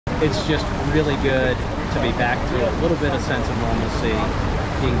it's just really good to be back to a little bit of sense of normalcy,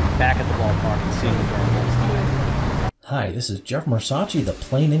 being back at the ballpark and seeing the Durham Bulls tonight. Hi, this is Jeff Marsace, the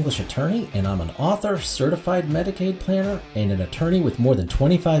Plain English Attorney, and I'm an author, certified Medicaid planner, and an attorney with more than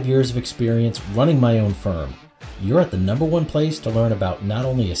 25 years of experience running my own firm. You're at the #1 place to learn about not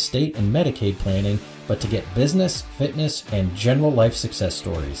only estate and Medicaid planning, but to get business, fitness, and general life success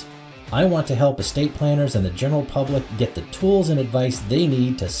stories. I want to help estate planners and the general public get the tools and advice they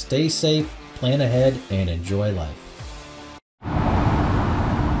need to stay safe, plan ahead, and enjoy life.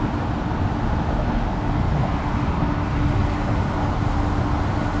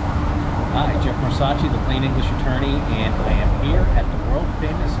 Hi, Jeff Marsace, the Plain English Attorney, and I am here at the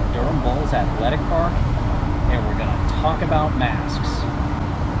world-famous Durham Bulls Athletic Park, and we're going to talk about masks.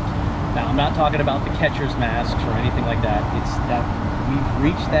 Now, I'm not talking about the catcher's masks or anything like that. It's that we've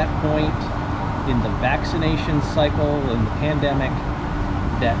reached that point in the vaccination cycle and the pandemic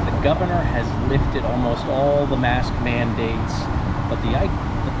that the governor has lifted almost all the mask mandates. But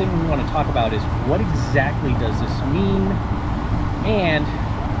the thing we want to talk about is what exactly does this mean, and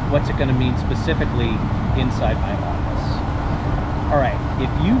what's it going to mean specifically inside my office. All right, if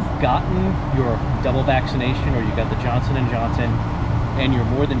you've gotten your double vaccination or you got the Johnson & Johnson and you're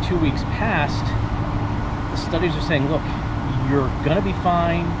more than 2 weeks past, the studies are saying, look, you're going to be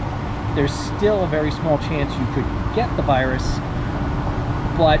fine. There's still a very small chance you could get the virus,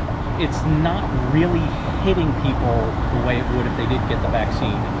 but it's not really hitting people the way it would if they did get the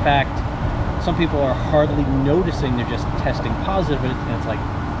vaccine. In fact, some people are hardly noticing they're just testing positive, and it's like,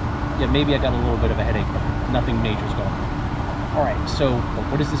 yeah, maybe I got a little bit of a headache, but nothing major is going on. All right, so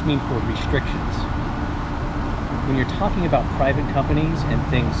what does this mean for restrictions? When you're talking about private companies and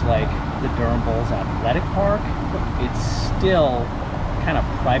things like the Durham Bulls Athletic Park, it's still kind of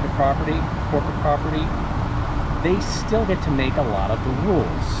private property, corporate property. They still get to make a lot of the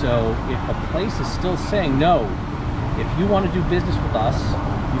rules. So if a place is still saying, no, if you want to do business with us,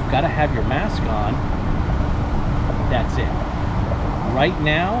 you've got to have your mask on, that's it. Right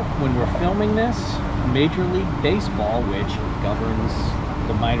now, when we're filming this, Major League Baseball, which governs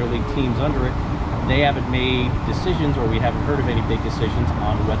the minor league teams under it, they haven't made decisions, or we haven't heard of any big decisions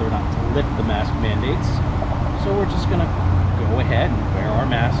on whether or not to lift the mask mandates. So we're just gonna go ahead and wear our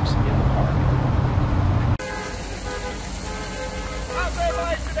masks in the park. How's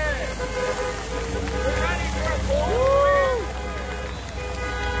everybody today? We're ready for a bowl.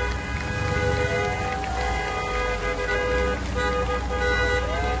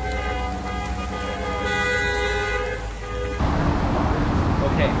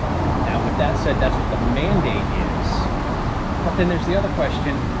 Okay, now with that said, that's what the mandate is. But then there's the other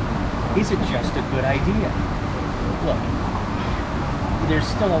question, is it just a good idea? Look, there's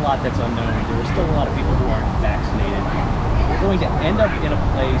still a lot that's unknown. There are still a lot of people who aren't vaccinated. We're going to end up in a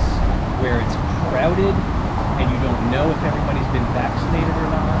place where it's crowded and you don't know if everybody's been vaccinated or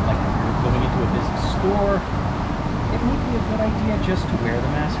not. Like if you're going into a busy store, it might be a good idea just to wear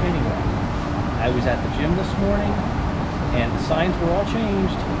the mask anyway. I was at the gym this morning, and the signs were all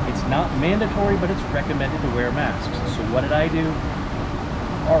changed. It's not mandatory, but it's recommended to wear masks. So what did I do?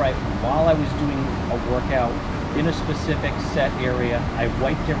 All right, while I was doing a workout in a specific set area, I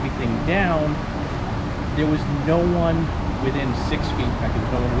wiped everything down. There was no one within 6 feet. In fact, there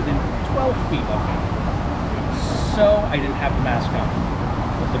was no one within 12 feet of me. So I didn't have the mask on.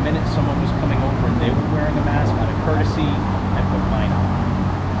 But the minute someone was coming over and they were wearing a mask, out of courtesy, I put mine on.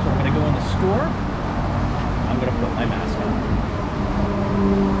 So I'm gonna go in the store, I'm going to put my mask on.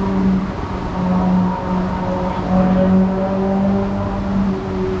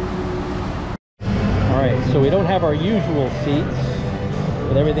 Alright, so we don't have our usual seats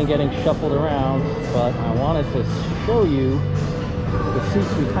with everything getting shuffled around, but I wanted to show you the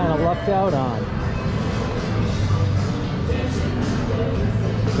seats we kind of lucked out on.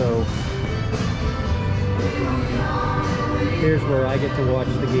 So here's where I get to watch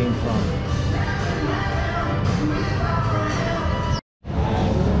the game from.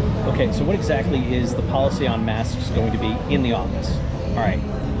 Okay, so what exactly is the policy on masks going to be in the office? All right,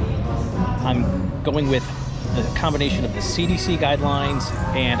 I'm going with a combination of the CDC guidelines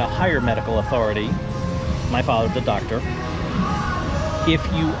and a higher medical authority, my father, the doctor. If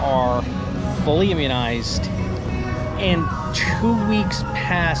you are fully immunized and 2 weeks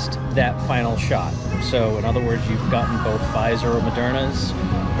past that final shot, so in other words, you've gotten both Pfizer or Moderna's,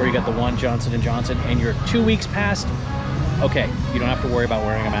 or you got the one Johnson & Johnson, and you're 2 weeks past, okay, you don't have to worry about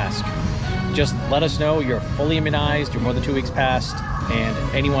wearing a mask. Just let us know you're fully immunized, you're more than 2 weeks past, and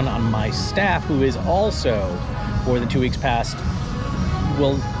anyone on my staff who is also more than 2 weeks past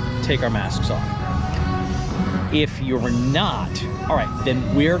will take our masks off. If you're not, all right,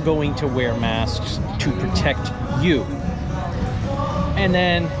 then we're going to wear masks to protect you. And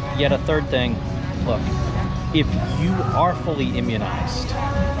then yet a third thing, look, if you are fully immunized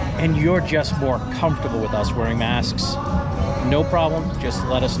and you're just more comfortable with us wearing masks, no problem, just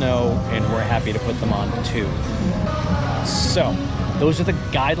let us know and we're happy to put them on too. So, those are the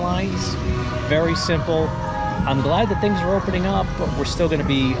guidelines, very simple. I'm glad that things are opening up, but we're still gonna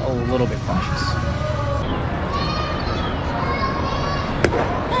be a little bit cautious.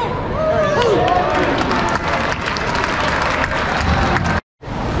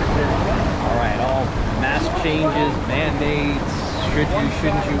 All right, all mask changes, band-aids, should you,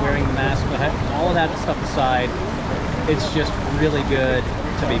 shouldn't you wearing the mask, all of that stuff aside, it's just really good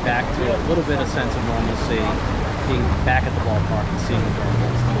to be back to a little bit of sense of normalcy, being back at the ballpark and seeing the Durham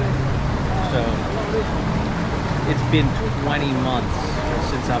Bulls play. So it's been 20 months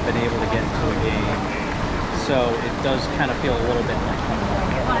since I've been able to get to a game. So it does kind of feel a little bit like home.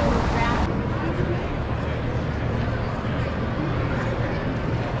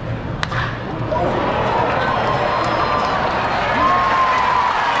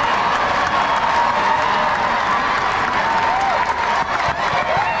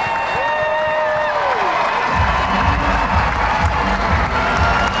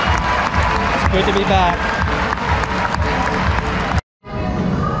 Good to be back.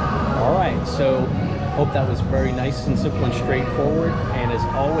 All right, so hope that was very nice and simple and straightforward. And as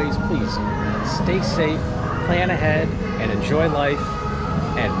always, please stay safe, plan ahead, and enjoy life,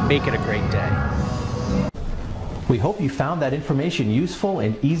 and make it a great day. We hope you found that information useful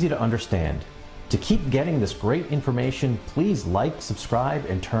and easy to understand. To keep getting this great information, please like, subscribe,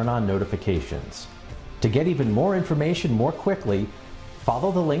 and turn on notifications. To get even more information more quickly,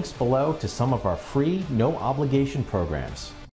 follow the links below to some of our free, no obligation programs.